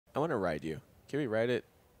I want to ride you. Can we ride it?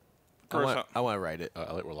 I want to ride it.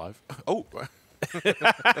 We're live. Oh.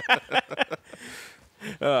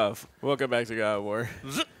 Welcome back to God of War.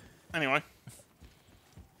 Anyway.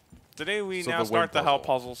 Today we So now the start the wind hell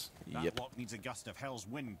puzzle. puzzles. Yep. That lock needs a gust of hell's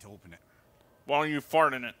wind to open it. Why don't you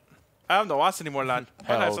fart in it? I have no watch anymore, lad.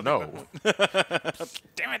 Hell no.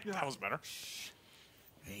 Damn it, that was better.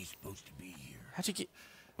 Ain't supposed to be here. How'd you get...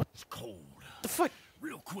 It's cold. The fuck?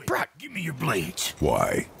 Real quick. Brock. Give me your blades.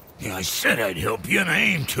 Why? Yeah, I said I'd help you, and I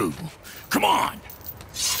aim to. Come on.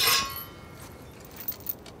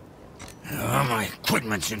 My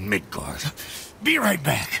equipment's in Midgard. Be right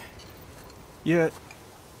back. You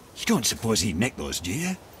don't suppose he nicked those, do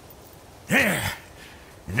you? There.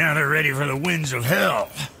 Now they're ready for the winds of hell.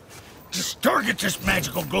 Just target this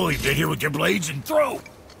magical glowy bit here with your blades and throw.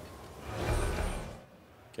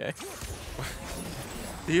 Okay.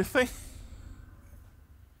 Do you think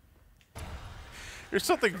there's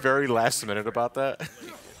something very last minute about that?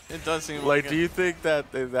 It does seem Like, like do you think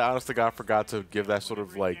that they honest to God forgot to give that sort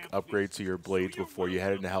of like upgrade to your blades before you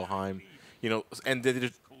head into Helheim? You know, and they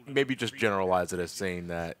just maybe just generalize it as saying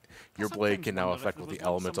that your blade can now affect with the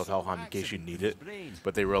elements of Helheim in case you need it.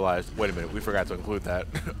 But they realized, wait a minute, we forgot to include that.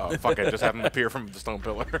 Fuck it, just have them appear from the stone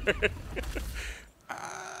pillar.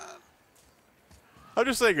 I'm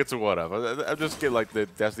just saying it's a whatever. I just get like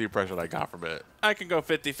that's the impression I got from it. I can go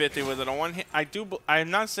 50-50 with it. On one hand, I'm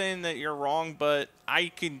not saying that you're wrong, but I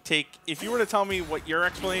can take. If you were to tell me what your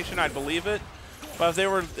explanation, I'd believe it. But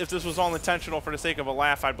if this was all intentional for the sake of a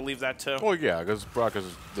laugh, I'd believe that too. Well, yeah, because Brock is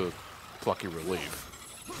the plucky relief,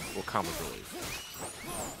 or comic relief.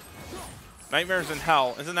 Nightmares in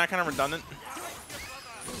Hell. Isn't that kind of redundant?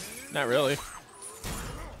 Not really.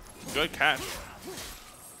 Good catch.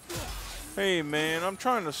 Hey, man, I'm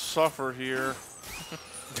trying to suffer here.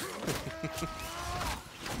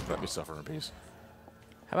 Let me suffer in peace.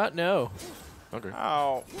 How about no? Okay.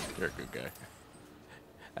 Ow. You're a good guy.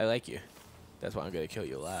 I like you. That's why I'm going to kill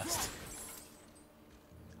you last.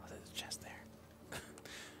 Oh, there's a chest there.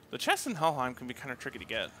 The chest in Helheim can be kind of tricky to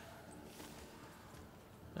get.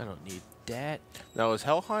 I don't need that. Now, is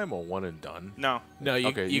Helheim a one and done? No. No, you,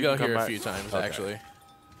 Okay, you you go can come here a back. few times, Okay. actually.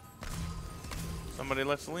 Somebody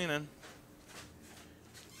lets lean in.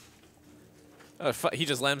 Oh, he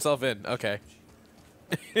just let himself in. Okay.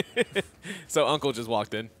 So Uncle just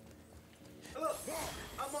walked in. Hello,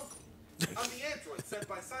 I'm Uncle. I'm the android sent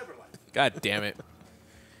by Cyberlife. God damn it.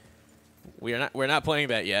 We're not playing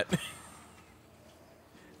that yet.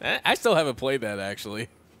 I still haven't played that actually.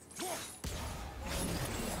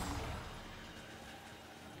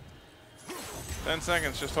 Ten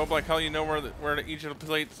seconds. Just hope like hell you know where each of the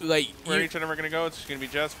plates, Like each of them are gonna go. It's gonna be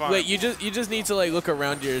just fine. Wait, you just need to like look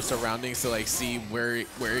around your surroundings to like see where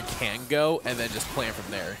it can go, and then just plan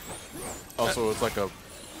from there. Also, it's like a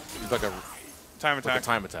time like attack. a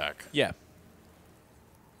time attack. Yeah.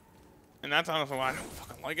 And that's honestly why I don't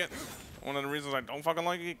fucking like it. One of the reasons I don't fucking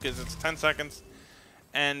like it because it's 10 seconds,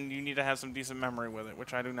 and you need to have some decent memory with it,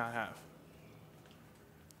 which I do not have.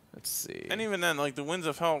 Let's see. And even then, like the Winds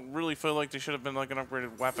of Hell really feel like they should have been like an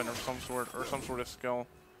upgraded weapon of some sort or some sort of skill.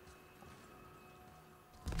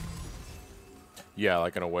 Yeah,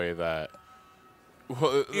 like in a way that.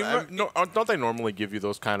 Well, don't they normally give you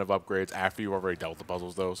those kind of upgrades after you've already dealt the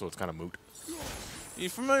puzzles, though? So it's kind of moot. You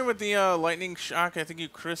familiar with the lightning shock? I think you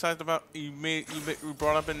criticized about you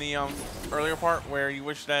brought up in the earlier part where you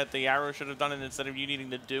wish that the arrow should have done it instead of you needing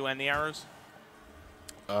to do and the arrows.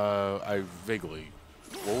 I vaguely.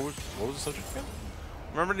 What was the subject again?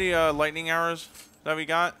 Remember the lightning arrows that we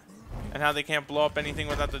got, and how they can't blow up anything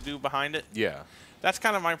without the dew behind it? Yeah. That's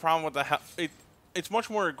kind of my problem with the hell. It's much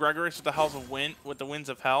more egregious with the hells of wind, with the winds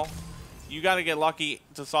of hell. You got to get lucky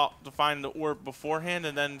to find the orb beforehand,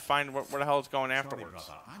 and then find where the hell it's going afterwards.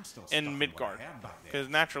 In Midgard, because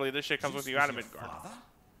naturally this shit comes with you out of Midgard.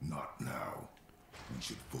 Not now. We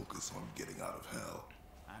should focus on getting out of hell.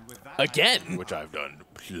 Again. Which I've done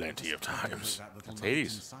plenty of times. It's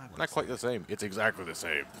Hades. Not quite the same. It's exactly the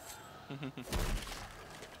same.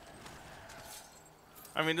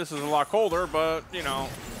 I mean, this is a lot colder, but you know.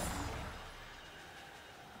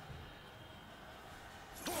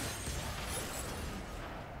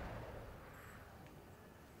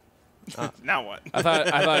 Now what? I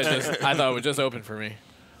thought it would just open for me.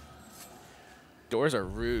 Doors are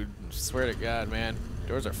rude. Swear to God, man.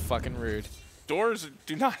 Doors are fucking rude. Doors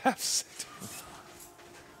do not have.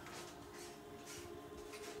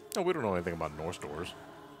 No, we don't know anything about Norse doors.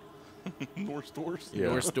 Norse doors? Yeah,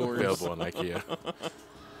 Norse doors. available in IKEA.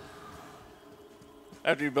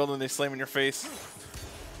 After you build them, they slam in your face.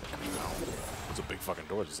 It's a big fucking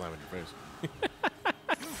door to slam in your face.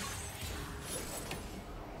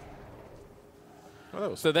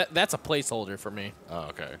 Oh, So that's a placeholder for me. oh,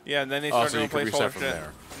 okay. Yeah, and then they Oh, start so doing you can reset placeholder from shit.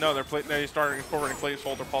 there. No, they start incorporating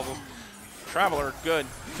placeholder puzzles. Traveler, good.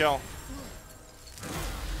 Kill.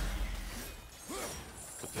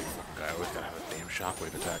 The big fucking guy always gotta have a damn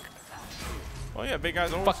shockwave attack. Well, yeah, big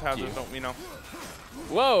guys always Fuck have you. those, don't we know?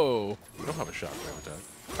 Whoa. You don't have a shockwave attack.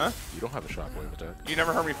 Huh? You don't have a shockwave attack. You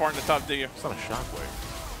never heard me fart in the tub, do you? It's not a shockwave.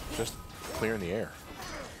 It's just clear in the air.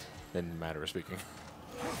 In matter of speaking.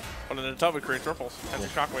 But in the tub, it creates ripples. That's a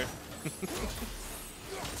shockwave.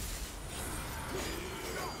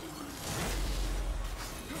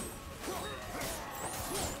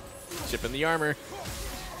 Chipping the armor.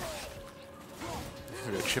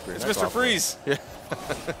 We're gonna chip your It's neck Mr. off. Freeze.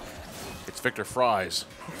 It's Victor Fries.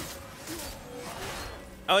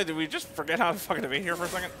 Ellie, did we just forget how to fucking debate here for a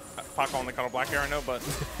second? Pot calling the color black here, I know, but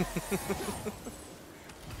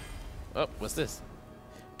Oh, what's this?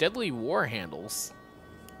 Deadly war handles.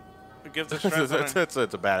 it gives the strength.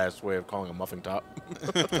 It's a badass way of calling a muffing top.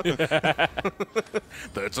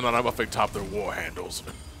 It's not a muffing top, they're war handles.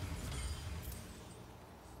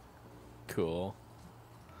 Cool.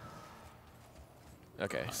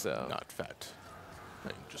 Okay, so Not fat.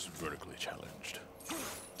 I'm just vertically challenged.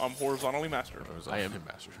 I'm horizontally mastered. I am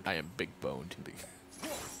master. I am big boned.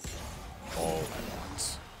 All at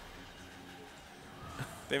once.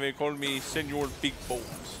 They may call me Senor Big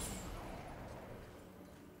Bones.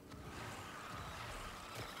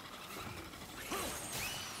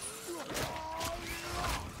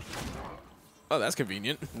 Oh, that's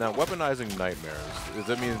convenient. Now, weaponizing nightmares, does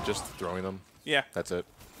that mean just throwing them? Yeah, That's it?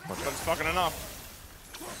 but it's fucking enough.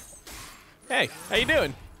 Hey, how you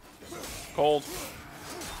doing? Cold.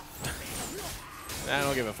 I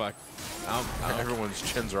don't give a fuck. Everyone's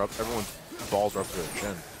chins are up. Everyone's balls are up to their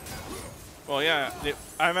chin. Well, yeah.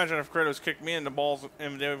 I imagine if Kratos kicked me in the balls,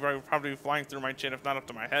 and they would probably be flying through my chin, if not up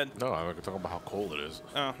to my head. No, I'm talking about how cold it is.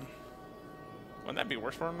 Wouldn't that be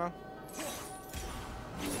worse for him, though?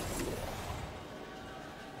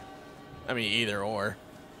 I mean, either or.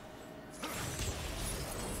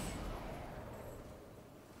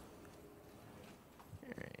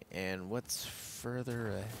 Alright, and what's further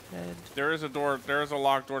ahead? There is a door. There is a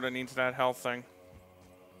locked door that needs that health thing.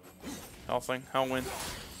 Health thing. Hellwind.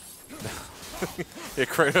 Yeah,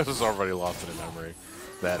 Kratos is already lost in a memory.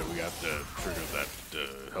 That we got to trigger that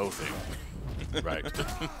whole thing. Right.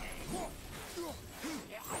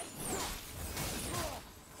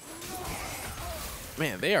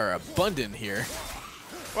 Man, they are abundant here.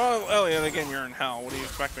 Well, Elliot, again, you're in hell. What are you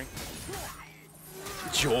expecting?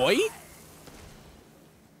 Joy?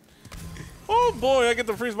 Oh boy, I get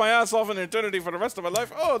to freeze my ass off in eternity for the rest of my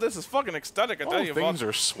life. Oh, this is fucking ecstatic, I tell All you. things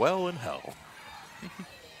are swell in hell.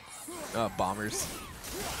 Bombers.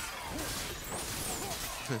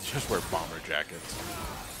 Just wear bomber jackets.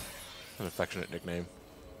 An affectionate nickname.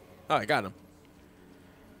 Oh, I got him.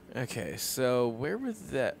 Okay, so where was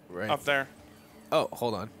that? Right Up there. Oh,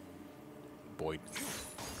 hold on. Boyd.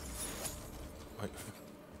 Wait,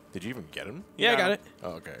 did you even get him? Yeah, I got got him. it. Oh,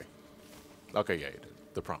 okay. Okay, yeah, you did.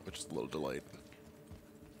 The prompt was just a little delayed.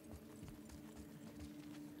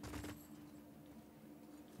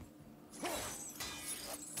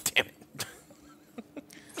 Damn it.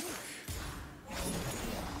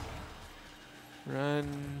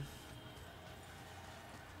 Run.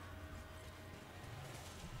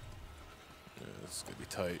 Yeah, this is gonna be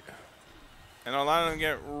tight. And a lot of them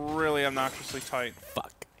get really obnoxiously tight.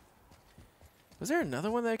 Fuck. Was there another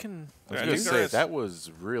one that I can... I was Yeah, I gonna think there say is. that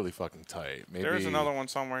was really fucking tight. Maybe There is another one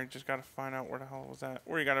somewhere. You just gotta find out where the hell was that.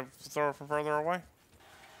 Or you gotta throw it from further away.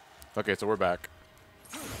 Okay, so we're back,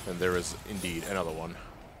 and there is indeed another one.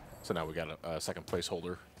 So now we got a second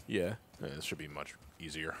placeholder. Yeah. Yeah, this should be much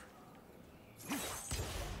easier.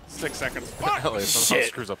 6 seconds. Elliot somehow Shit.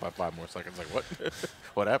 screws up by 5 more seconds. Like what?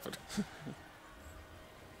 What happened?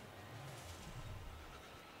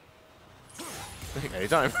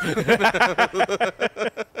 Anytime.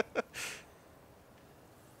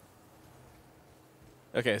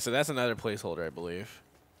 Okay, so that's another placeholder, I believe.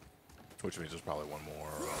 Which means there's probably one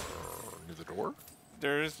more near the door.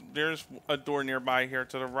 There's a door nearby here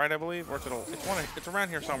to the right, I believe, or to the. It's around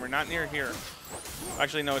here somewhere, not near here.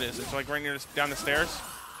 Actually, no, it is. It's like right near down the stairs.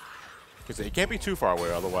 Because it can't be too far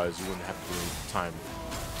away, otherwise you wouldn't have time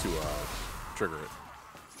to trigger it.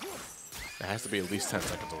 It has to be at least 10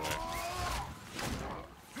 seconds away.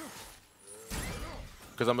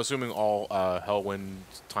 Because I'm assuming all Hellwind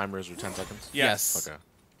timers are 10 seconds? Yes. Okay.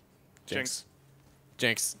 Jinx.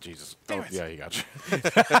 Jinx. Jesus. Damn Oh, it. yeah, he got you.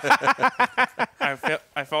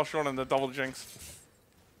 I fell short on the double jinx.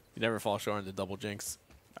 You never fall short on the double jinx.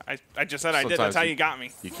 I just said I did. That's how you got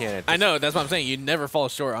me. You can't. I know. That's what I'm saying. You never fall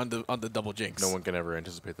short on the double jinx. No one can ever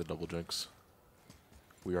anticipate the double jinx.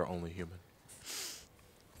 We are only human.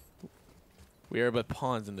 We are but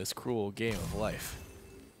pawns in this cruel game of life.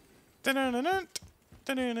 Okay.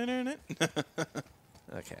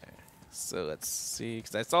 Okay. So let's see.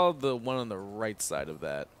 Because I saw the one on the right side of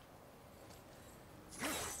that.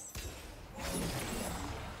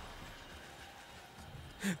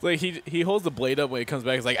 Like he holds the blade up when he comes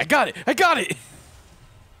back. He's like, I got it! I got it!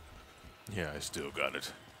 Yeah, I still got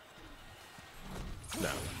it. No.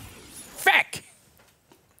 Feck!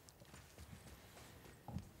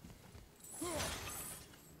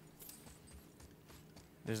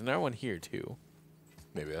 There's another one here too.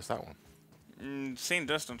 Maybe that's that one. Same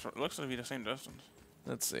distance. It looks to be the same distance.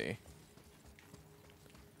 Let's see.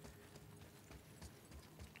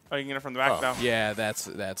 Oh, you can get it from the back now. Yeah, that's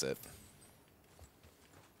it.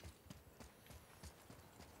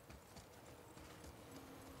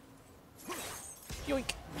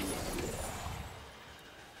 Yoink.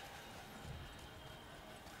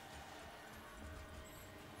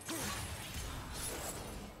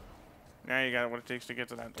 Now you got what it takes to get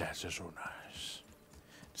to that door. That's just so nice.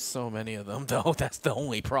 So many of them, though. That's the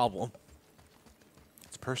only problem.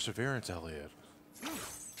 It's perseverance, Elliot. Well,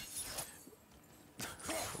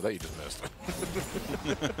 that you just missed.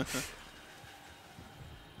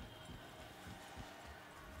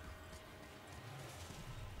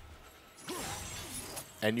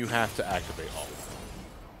 And you have to activate all of them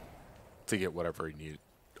to get whatever you need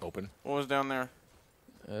open. What was down there?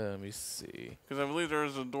 Let me see. Because I believe there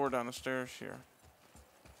is a door down the stairs here.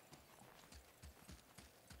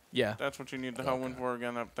 Yeah. That's what you need the Hellwind for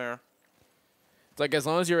again up there. It's like as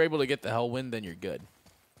long as you're able to get the Hellwind, then you're good.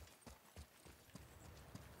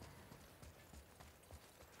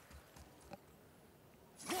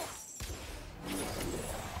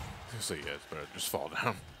 So yeah, it's better just fall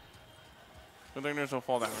down. Good thing there's no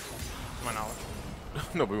fall damage, to my knowledge.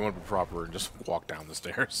 No, but we want to be proper and just walk down the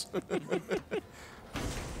stairs. Wouldn't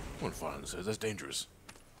fall down the stairs. That's dangerous.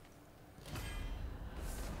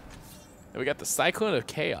 And we got the Cyclone of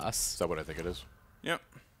Chaos. Is that what I think it is? Yep.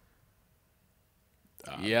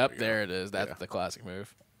 Yep, there it is. That's the classic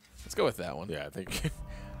move. Let's go with that one. Yeah, I think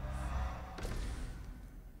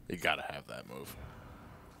you gotta have that move.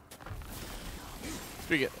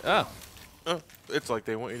 It's like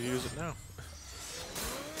they want you to use it now.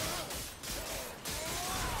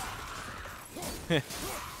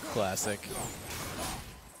 Classic.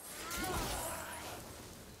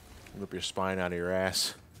 Rip your spine out of your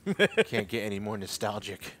ass. Can't get any more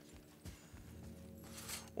nostalgic.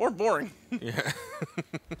 Or boring. Yeah.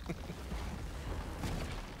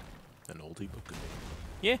 An oldie book.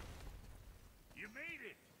 Yeah. You made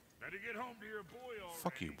it. Better get home to your boy already.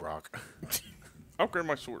 Fuck you, Brock. Upgrade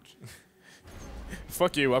my swords.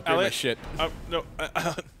 Fuck you. Upgrade my Elliot, shit. No.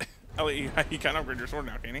 Elliot, you can't upgrade your sword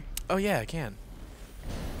now, can you? Oh yeah, I can.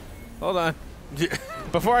 Hold on.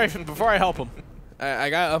 Before I help him, I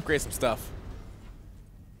gotta upgrade some stuff.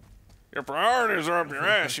 Your priorities are up your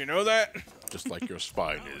ass, you know that? Just like your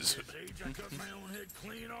spine is. This age, I cut my own head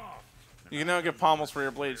clean off. You can now get pommels for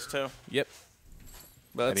your blades, too. Yep.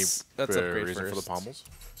 But Any let's upgrade reason first. for the pommels?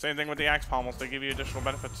 Same thing with the axe pommels. They give you additional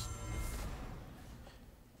benefits.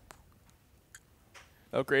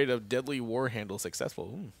 Upgrade of Deadly War Handle successful.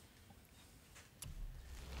 Ooh.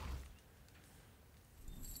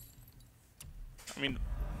 I mean,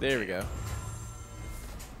 There we go.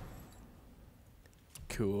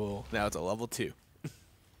 Cool. Now it's a level 2.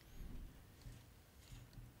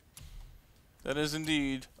 that is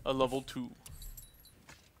indeed a level 2.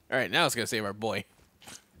 All right, now it's gonna save our boy.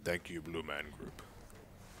 Thank you, Blue Man Group.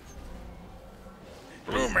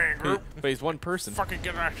 Blue Man Group. But he's one person. Fucking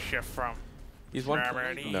get that shit from. He's one.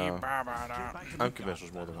 No. I'm convinced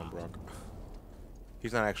there's more than one Brock.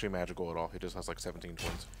 He's not actually magical at all. He just has like 17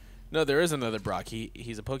 twins. No, there is another Brock.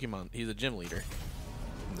 He's a Pokemon. He's a gym leader.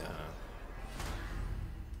 Nah.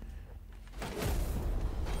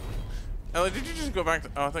 Ellie, did you just go back to...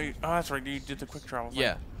 Oh, I thought you... Oh, that's right. You did the quick travel thing.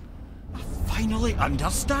 Yeah. Finally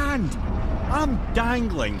understand. I'm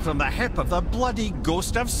dangling from the hip of the bloody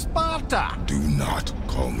ghost of Sparta. Do not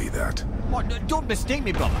call me that. What? Don't mistake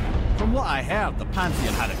me, brother. From what I heard, the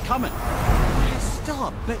Pantheon had it coming. It's still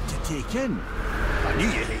a bit to take in. I knew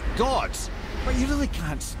you hate gods, but you really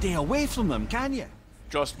can't stay away from them, can you?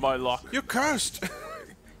 Just my luck. You're cursed.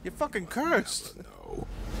 You're fucking cursed. No.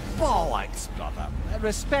 Bollocks, brother.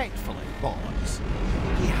 Respectfully, bollocks.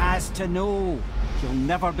 He has to know. He'll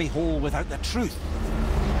never be whole without the truth.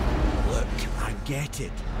 Look, I get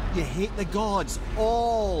it. You hate the gods.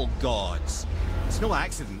 All gods. It's no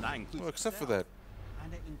accident that includes... Well, except for that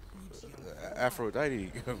And it includes your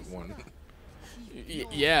Aphrodite one.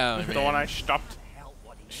 Yeah, man. The one I stopped. help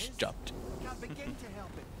what he is. Stopped. Can't begin to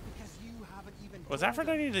help it because you haven't even Was told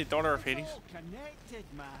Aphrodite him. the daughter of Hades? It's all connected,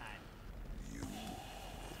 man.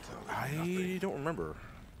 I don't remember.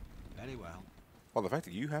 Very well. Well, the fact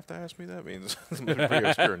that you have to ask me that means it's pretty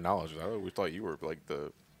obscure knowledge. I always thought you were like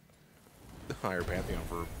the higher pantheon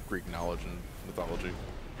for Greek knowledge and mythology.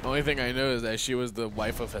 Only thing I know is that she was the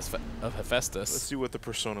wife of Hephaestus. Let's see what the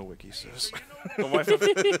Persona Wiki says. The wife of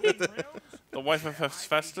the wife of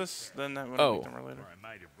Hephaestus. Then that would Oh. be them later. I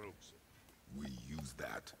might have broke some. We use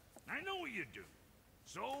that. I know you do.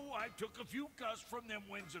 So I took a few gusts from them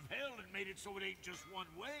winds of hell and made it so it ain't just one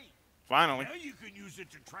way. Finally. Now you can use it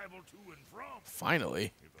to travel to and from.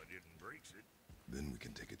 Finally. If I didn't break it. Then we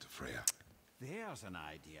can take it to Freya. There's an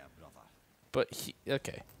idea, brother. But he,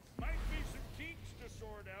 okay. Might be some kinks to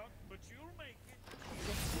sort out, but you'll make it.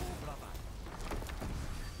 Just go, brother.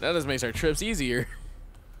 That just makes our trips easier.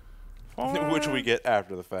 Which we get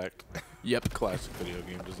after the fact. Yep. Classic video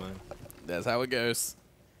game design. That's how it goes.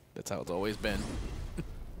 That's how it's always been.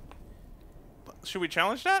 Should we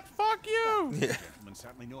challenge that? Fuck you! Gentlemen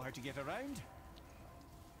certainly know how to get around.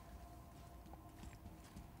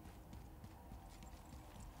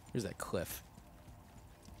 Here's that cliff.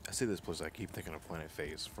 I see this place. I keep thinking of Planet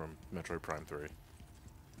Phase from Metroid Prime 3.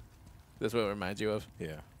 That's what it reminds you of?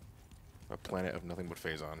 Yeah. A planet of nothing but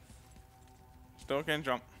phase on. Still can't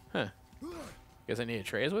jump. Huh. Guess I need a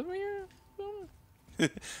trays with me or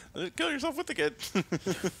something? Kill yourself with the kid.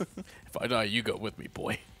 If I die, you go with me,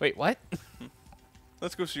 boy. Wait, what?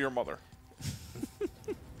 Let's go see your mother.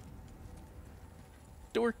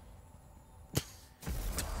 Door.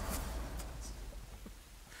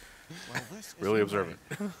 Well, this is Really observant.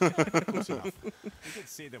 close enough. You did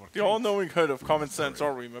say they were The all-knowing head of common sense,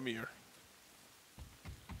 are we, Mimir?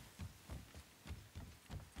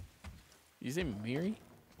 You say Miri?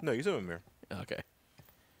 No, you said Mimir. Okay.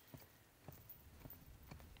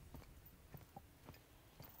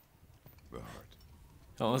 The heart.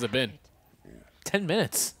 How long has it been? 10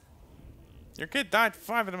 minutes. Your kid died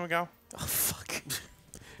 5 of them ago. Oh, fuck.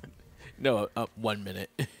 No, 1 minute.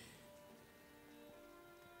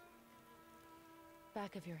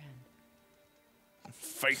 Back of your hand.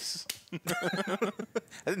 Face. I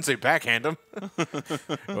didn't say backhand him.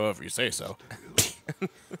 Well, if you say so.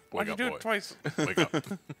 Why'd you do it twice? Wake up.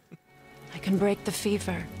 I can break the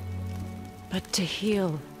fever, but to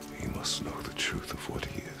heal, He must know the truth of what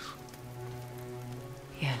he is.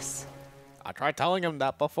 yes. I tried telling him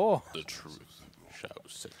that before. The truth shall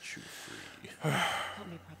set you free. Help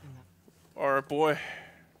me prop him up. Alright, boy.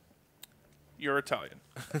 You're Italian.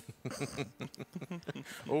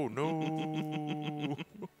 Oh no.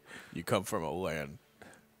 You come from a land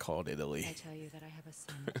called I Italy. tell you that I have a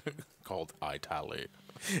son. Called Italy.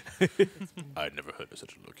 I'd never heard of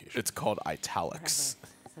such a location. It's called italics.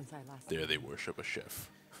 Forever since I last There they saw him. worship a chef.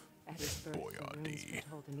 At his birth, the runes Boyardee.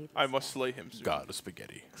 foretold a needless I must death. slay him soon. God of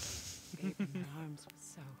spaghetti. Babe in my arms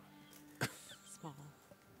was so small,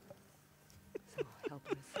 so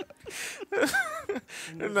helpless.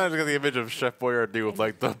 And I just got the image of Chef Boyardee with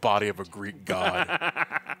like the body of a Greek god,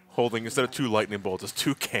 holding instead of 2 lightning bolts, it's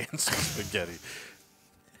 2 cans of spaghetti.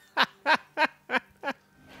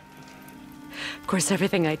 Of course,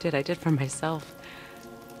 everything I did for myself.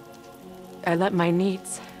 I let my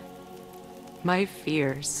needs, my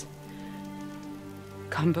fears,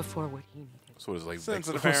 come before what he needed. So it was like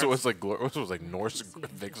Sensitive so it parents. was like so it was like Norse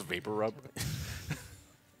Vicks vapor rub.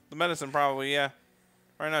 The medicine, probably, yeah.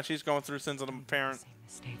 Right now, she's going through sins of the parent. Same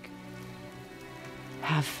mistake.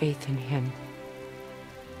 Have faith in him.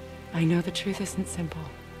 I know the truth isn't simple,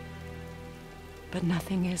 but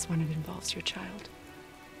nothing is when it involves your child.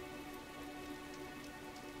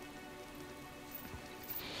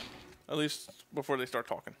 At least before they start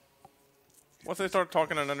talking. Once they start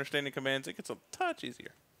talking and understanding commands, it gets a touch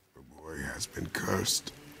easier. The boy has been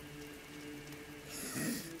cursed.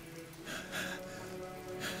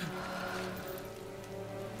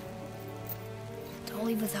 Don't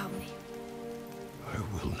leave without me. I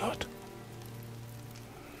will not.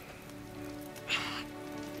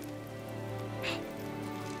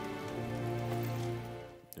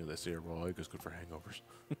 Yeah, they say a raw egg is good for hangovers.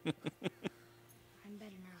 I'm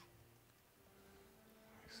better now.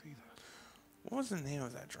 I see that. What was the name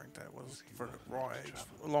of that drink that was for raw eggs?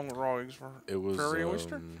 Along with raw eggs for It was prairie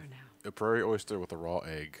oyster? For now. a prairie oyster with a raw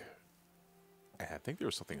egg. And I think there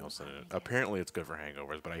was something else in it. Apparently, it's good for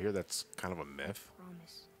hangovers, but I hear that's kind of a myth.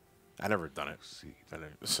 Promise. I never done it,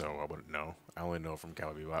 so I wouldn't know. I only know from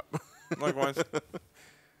Cowboy Bebop. Likewise.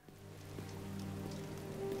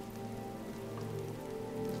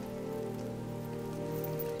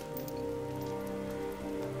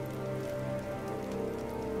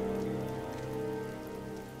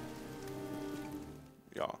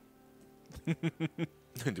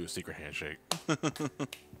 Do a secret handshake.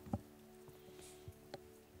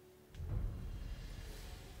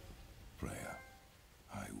 Freya,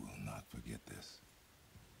 I will not forget this.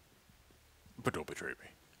 But don't betray me.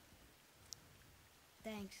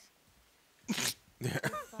 Thanks. Your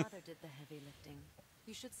father did the heavy lifting.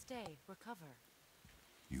 You should stay, recover.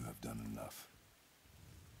 You have done enough.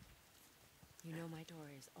 You know my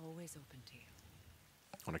door is always open to you.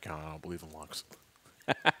 On account, I don't believe in locks.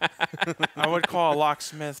 I would call a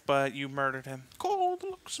locksmith, but you murdered him. Call the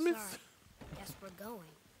locksmith. Sorry. Guess we're going.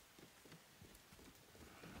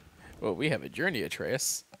 Well, we have a journey,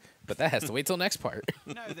 Atreus, but that has to wait till next part.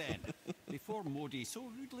 Now then, before Modi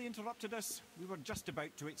so rudely interrupted us, we were just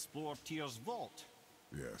about to explore Tyr's vault.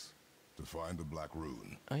 Yes, to find the Black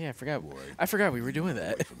Rune. Oh yeah, I forgot. Boy, I forgot we were doing away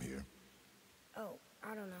that. from here. Oh,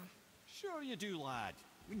 I don't know. Sure you do, lad.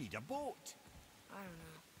 We need a boat. I don't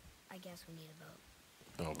know. I guess we need a boat.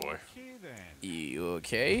 Oh boy. Okay then. You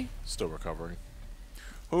okay? Still recovering.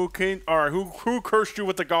 Who cursed you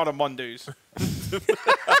with the god of Mondays?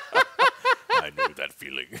 I know that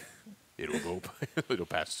feeling. It'll go. It'll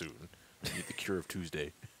pass soon. You get the cure of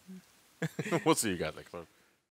Tuesday. We'll see you guys next time.